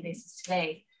a daily basis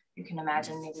today. You can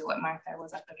imagine maybe what Martha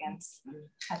was up against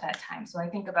at that time. So I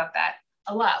think about that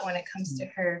a lot when it comes to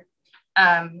her.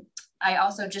 I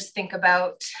also just think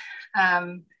about,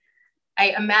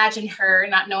 I imagine her,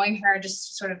 not knowing her,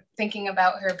 just sort of thinking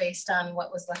about her based on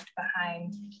what was left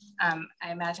behind.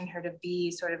 I imagine her to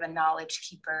be sort of a knowledge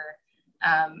keeper,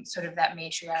 sort of that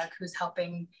matriarch who's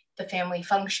helping the family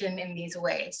function in these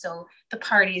ways. So the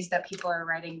parties that people are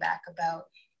writing back about,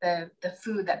 the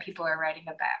food that people are writing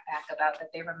back about,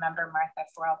 that they remember Martha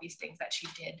for all these things that she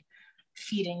did,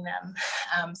 feeding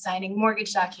them, signing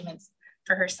mortgage documents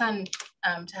for her son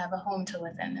to have a home to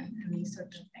live in, and these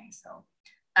sorts of things. So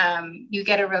you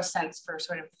get a real sense for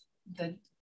sort of the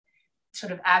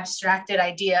sort of abstracted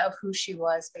idea of who she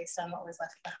was based on what was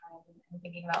left behind, and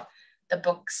thinking about the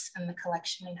books and the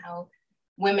collection and how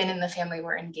women in the family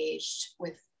were engaged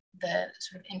with the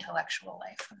sort of intellectual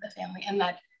life of the family, and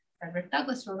that Frederick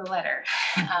Douglass wrote a letter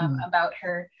about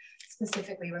her,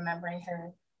 specifically remembering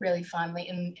her really fondly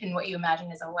in what you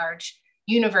imagine is a large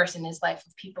universe in his life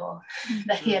of people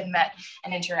that he had met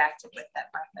and interacted with,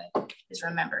 that Martha is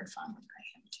remembered fondly by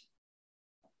him too.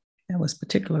 That was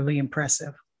particularly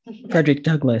impressive. Frederick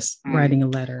Douglass writing a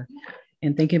letter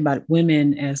and thinking about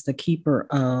women as the keeper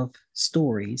of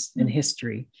stories and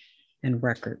history and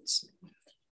records.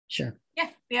 Sure. Yeah,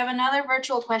 we have another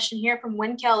virtual question here from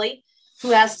Wynn Kelly,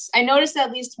 who asks, I noticed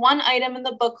at least one item in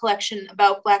the book collection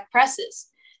about Black presses.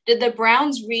 Did the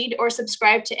Browns read or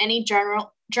subscribe to any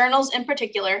journals in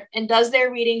particular, and does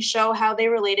their reading show how they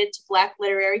related to Black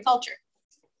literary culture?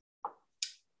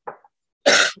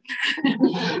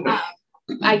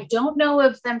 I don't know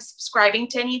of them subscribing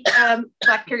to any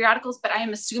Black periodicals, but I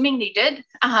am assuming they did.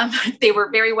 They were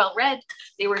very well read.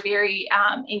 They were very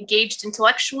engaged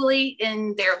intellectually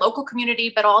in their local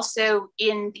community, but also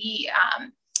in the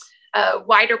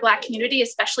wider Black community,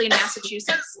 especially in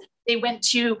Massachusetts. They went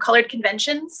to colored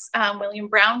conventions. William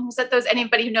Brown was at those.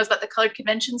 Anybody who knows about the Colored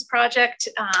Conventions Project,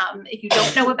 if you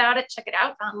don't know about it, check it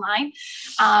out online.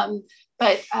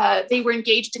 But they were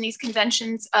engaged in these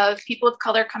conventions of people of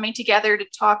color coming together to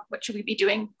talk, what should we be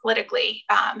doing politically?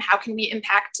 How can we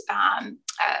impact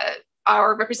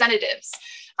our representatives?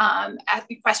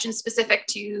 Asking questions specific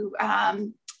to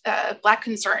Black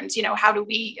concerns, how do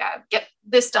we get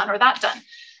this done or that done?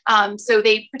 So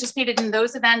they participated in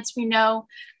those events. We know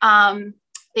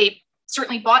they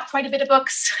certainly bought quite a bit of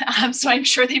books. So I'm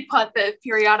sure they bought the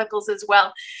periodicals as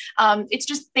well. It's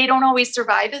just, they don't always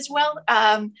survive as well,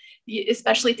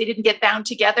 especially if they didn't get bound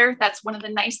together. That's one of the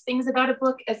nice things about a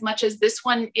book. As much as this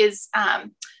one is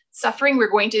suffering, we're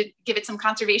going to give it some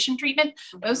conservation treatment.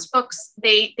 Most books,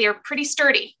 they are pretty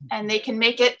sturdy and they can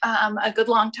make it a good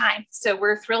long time. So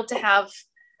we're thrilled to have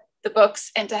the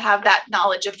books and to have that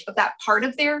knowledge of that part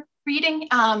of their reading.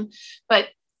 But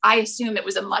I assume it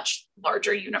was a much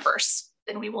larger universe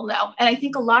than we will know. And I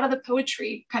think a lot of the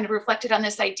poetry kind of reflected on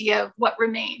this idea of what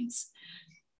remains,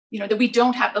 that we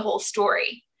don't have the whole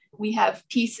story. We have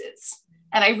pieces.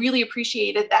 And I really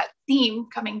appreciated that theme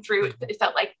coming through. It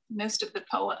felt like most of the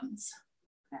poems.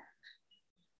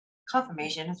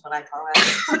 Confirmation is what I call it.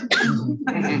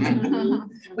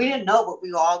 We didn't know what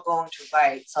we were all going to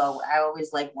write. So I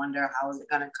always wonder how is it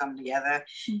going to come together,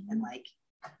 and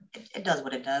it does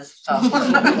what it does. So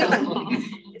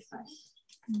it's nice.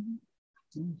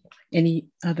 Any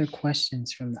other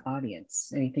questions from the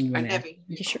audience? Anything you want to add?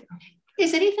 Yeah, sure.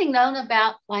 Is anything known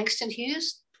about Langston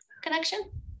Hughes' connection?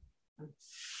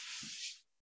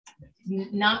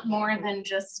 Not more than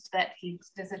just that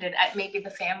he's visited. Maybe the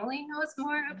family knows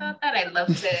more about that. I'd love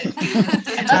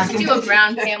to do a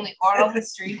Brown family oral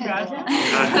history project.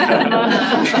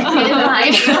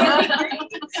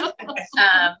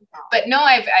 But no,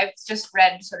 I've just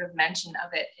read sort of mention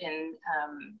of it in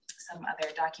some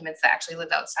other documents that actually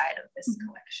live outside of this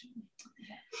collection.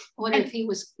 I wonder if he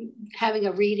was having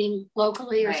a reading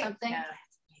locally or something. Yeah.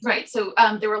 Right. So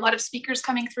there were a lot of speakers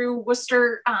coming through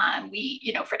Worcester.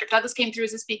 Frederick Douglass came through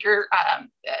as a speaker.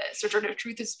 Sir Jordan of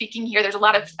Truth is speaking here. There's a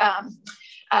lot of,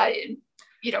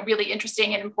 really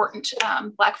interesting and important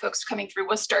Black folks coming through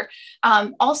Worcester.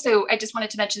 Also, I just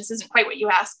wanted to mention, this isn't quite what you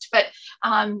asked, but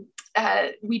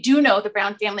we do know the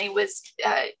Brown family was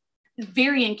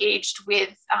very engaged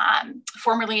with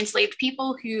formerly enslaved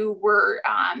people who were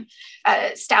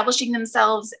establishing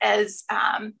themselves as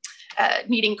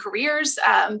needing careers.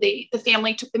 The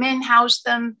family took them in, housed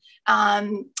them,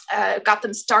 got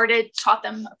them started, taught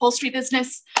them upholstery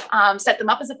business, set them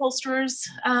up as upholsterers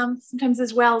sometimes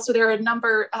as well. So there are a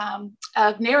number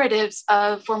of narratives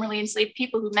of formerly enslaved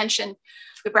people who mention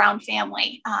the Brown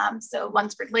family. So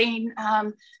Lunsford Lane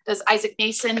does. Isaac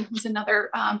Mason, who's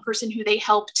another person who they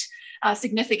helped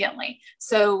significantly.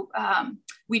 So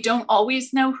we don't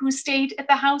always know who stayed at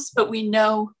the house, but we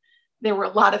know there were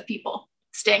a lot of people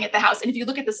staying at the house. And if you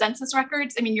look at the census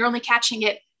records, you're only catching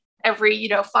it every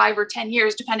 5 or 10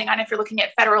 years, depending on if you're looking at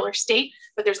federal or state,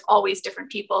 but there's always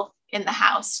different people in the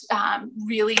house.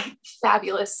 Really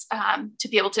fabulous to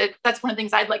be able to, that's one of the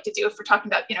things I'd like to do if we're talking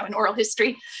about, an oral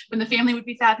history, when the family would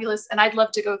be fabulous. And I'd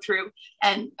love to go through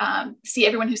and see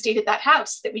everyone who stayed at that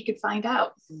house that we could find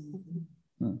out.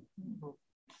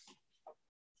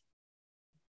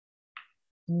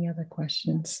 Any other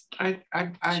questions?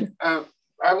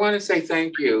 I want to say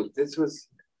thank you. This was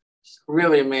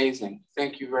really amazing.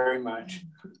 Thank you very much.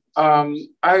 I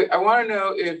want to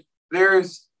know if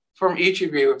there's, from each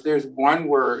of you, if there's one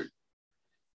word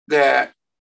that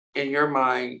in your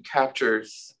mind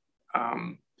captures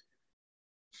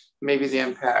maybe the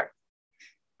impact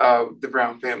of the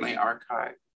Brown Family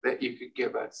Archive that you could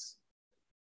give us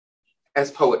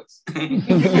as poets?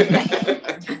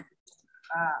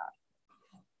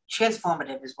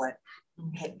 Transformative is what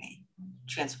hit me.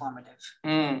 Transformative.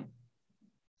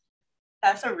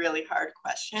 That's a really hard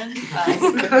question.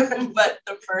 But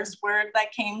the first word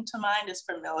that came to mind is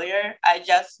familiar. I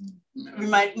just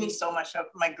reminds me so much of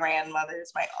my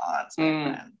grandmothers, my aunts,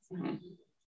 my friends.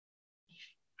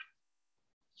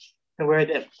 The word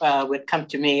that would come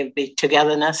to me would be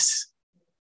togetherness.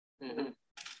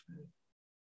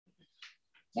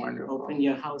 Wonderful. Open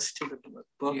your house to the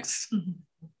books.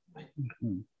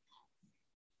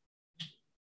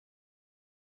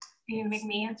 You make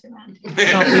me answer that.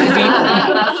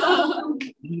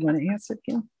 You want to answer,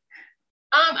 Kim?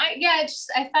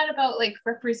 I thought about like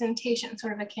representation,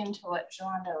 sort of akin to what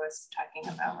Xaulanda was talking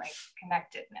about, like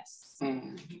connectedness.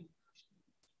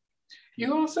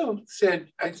 You also said,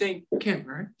 I think, Kim,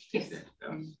 right? Yes.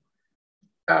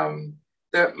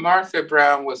 That Martha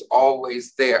Brown was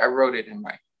always there. I wrote it in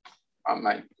on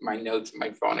my notes on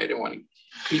my phone. I didn't want to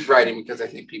keep writing because I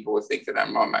think people would think that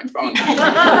I'm on my phone.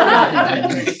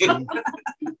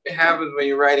 It happens when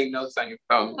you're writing notes on your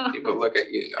phone. People look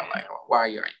at you, I'm like, why are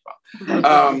you on your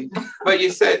phone? But you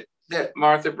said that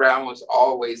Martha Brown was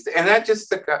always there. And that just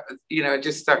stuck out, it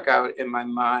just stuck out in my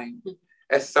mind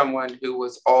as someone who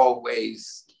was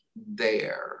always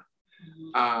there.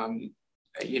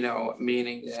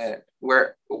 Meaning that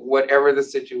whatever the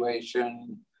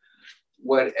situation,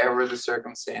 whatever the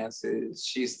circumstances,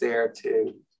 she's there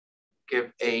to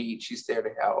give aid. She's there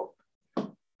to help.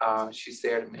 She's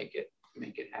there to make it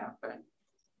happen.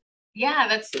 Yeah,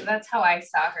 that's how I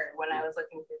saw her when I was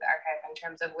looking through the archive in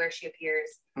terms of where she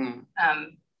appears.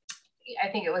 I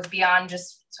think it was beyond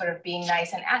just sort of being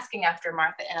nice and asking after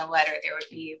Martha in a letter. There would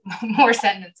be more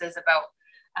sentences about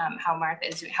how Martha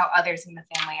is doing, how others in the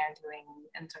family are doing,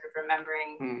 and sort of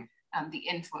remembering the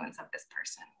influence of this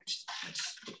person, which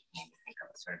made me think of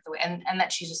sort of the way, and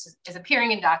that she just is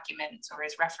appearing in documents or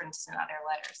is referenced in other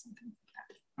letters and things like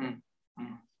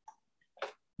that.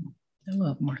 I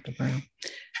love Martha Brown.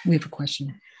 We have a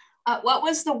question. What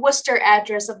was the Worcester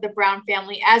address of the Brown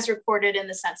family as recorded in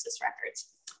the census records?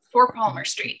 4 Palmer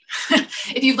Street.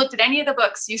 If you've looked at any of the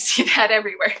books, you see that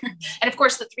everywhere. And of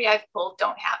course, the 3 I've pulled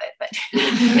don't have it, but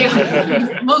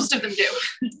most of them do.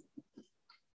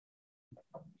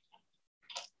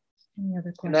 Any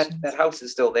other questions? That house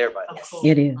is still there, by the way. Yes.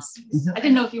 It is. I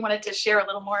didn't know if you wanted to share a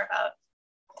little more about.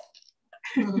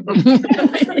 Come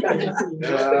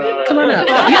on up.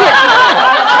 Come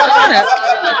on up.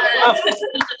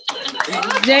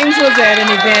 James was at an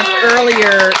event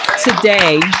earlier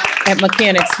today at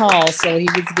Mechanics Hall, so he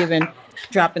was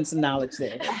dropping some knowledge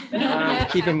there. I'm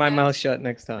keeping my mouth shut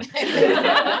next time.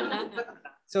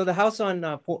 So the house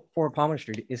on 4 Palmer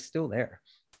Street is still there.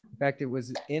 In fact, it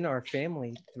was in our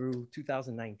family through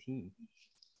 2019.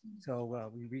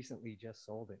 So we recently just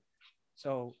sold it.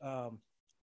 So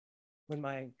when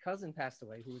my cousin passed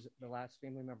away, who was the last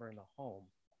family member in the home,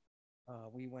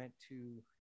 we went to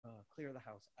clear the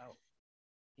house out.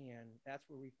 And that's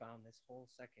where we found this whole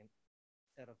second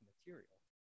set of material.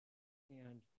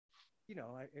 And,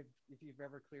 if you've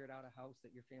ever cleared out a house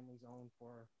that your family's owned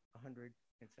for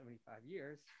 175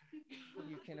 years,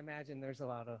 you can imagine there's a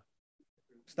lot of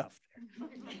stuff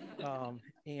there.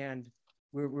 And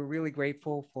we're really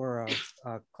grateful for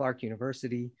Clark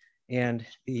University and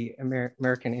the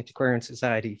American Antiquarian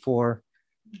Society for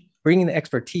bringing the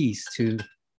expertise to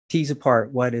tease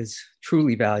apart what is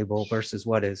truly valuable versus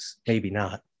what is maybe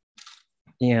not.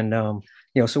 And,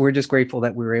 so we're just grateful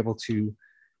that we were able to,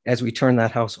 as we turn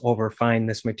that house over, find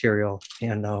this material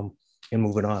and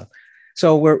move it on.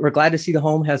 So we're glad to see the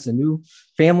home has a new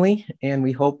family, and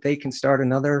we hope they can start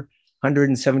another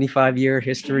 175-year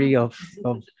history of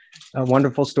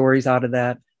wonderful stories out of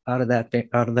that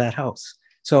house.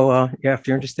 So if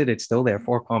you're interested, it's still there,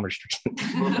 4 Palmer Street.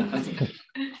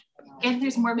 And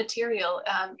there's more material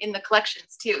in the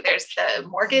collections too. There's the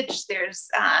mortgage, there's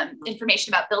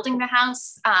information about building the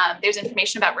house, there's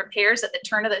information about repairs at the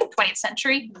turn of the 20th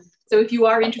century. So if you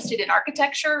are interested in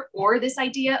architecture or this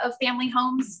idea of family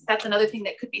homes, that's another thing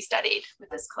that could be studied with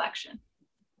this collection.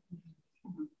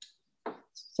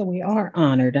 So we are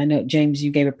honored. I know, James,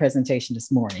 you gave a presentation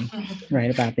this morning,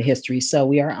 right, about the history. So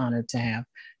we are honored to have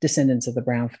descendants of the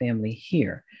Brown family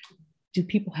here. Do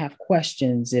people have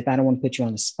questions? If I don't want to put you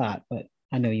on the spot, but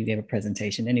I know you gave a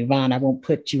presentation. And Yvonne, I won't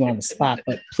put you on the spot,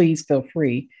 but please feel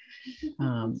free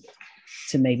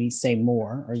to maybe say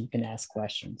more, or you can ask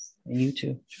questions. And you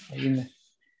too. Are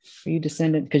you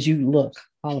descendant? Because you look,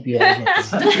 all of you are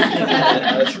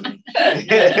looking.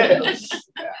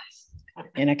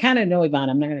 And I kind of know Yvonne,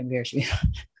 I'm not going to embarrass you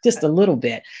just a little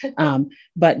bit,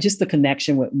 but just the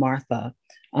connection with Martha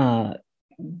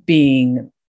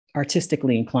being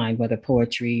artistically inclined, whether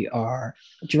poetry or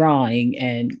drawing,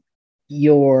 and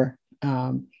your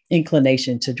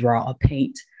inclination to draw or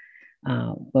paint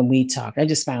when we talk. I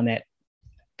just found that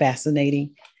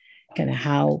fascinating, kind of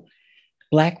how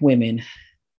Black women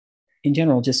in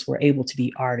general just were able to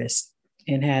be artists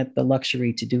and had the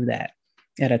luxury to do that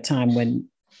at a time when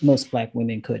most Black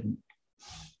women couldn't.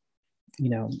 You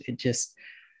know, it just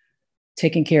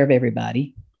taking care of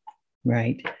everybody,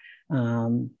 right?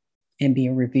 And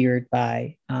being revered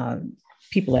by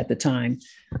people at the time.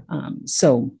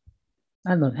 So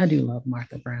I do love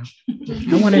Martha Brown.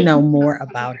 I want to know more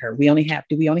about her. Do we only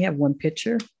have one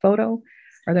photo?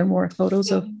 Are there more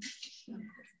photos of?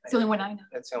 It's the only one I know.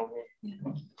 That's all. Yeah.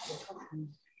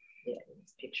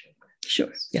 Picture.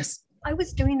 Sure. Yes. I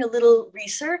was doing a little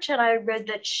research and I read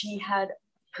that she had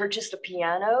purchased a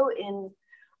piano in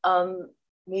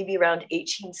maybe around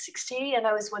 1860. And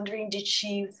I was wondering, did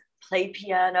she play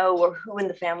piano, or who in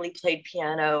the family played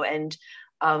piano? And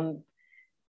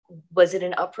was it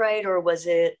an upright or was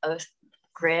it a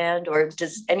grand, or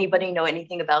does anybody know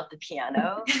anything about the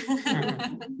piano?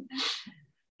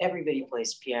 Everybody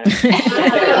plays piano.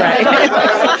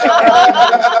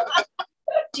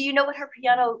 Do you know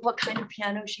what kind of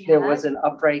piano she had? There was an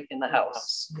upright in the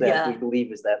house that we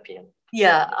believe is that piano.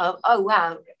 Yeah. Oh,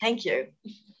 wow. Thank you.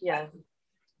 Yeah.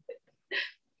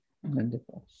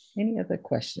 Wonderful. Any other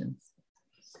questions?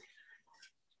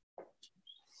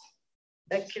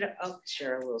 I'll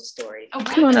share a little story. Oh,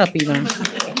 come on up, Yvonne.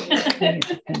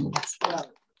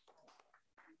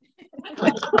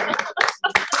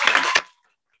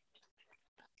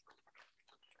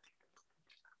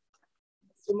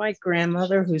 So my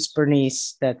grandmother, who's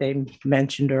Bernice, that they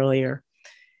mentioned earlier,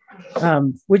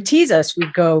 would tease us.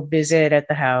 We'd go visit at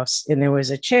the house, and there was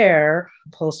a chair,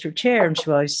 upholstered chair, and she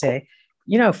would always say,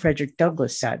 "You know, Frederick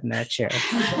Douglass sat in that chair."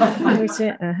 And we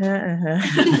say,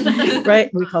 right?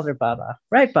 We called her Baba.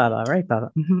 Right, Baba. Right,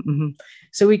 Baba.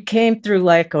 So we came through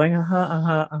life going,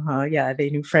 yeah, they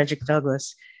knew Frederick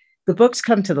Douglass. The books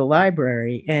come to the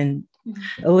library, and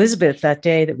Elizabeth, that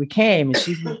day that we came, and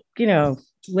she,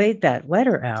 laid that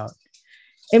letter out.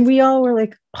 And we all were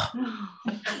like, oh.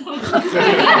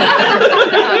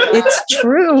 It's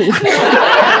true. He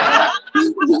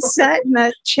sat in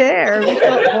that chair. We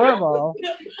felt horrible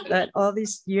that all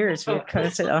these years we kind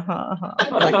of said,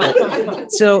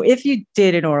 So if you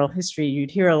did an oral history,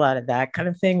 you'd hear a lot of that kind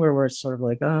of thing where we're sort of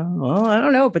like, oh, well, I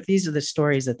don't know, but these are the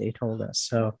stories that they told us.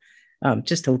 So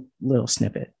just a little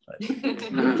snippet. But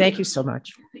thank you so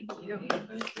much. Thank you.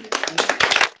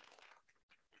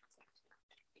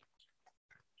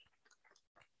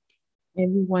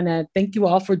 And we want to thank you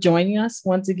all for joining us.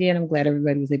 Once again, I'm glad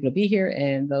everybody was able to be here,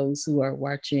 and those who are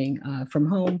watching from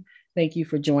home, thank you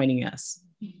for joining us.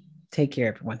 Take care,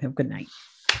 everyone. Have a good night.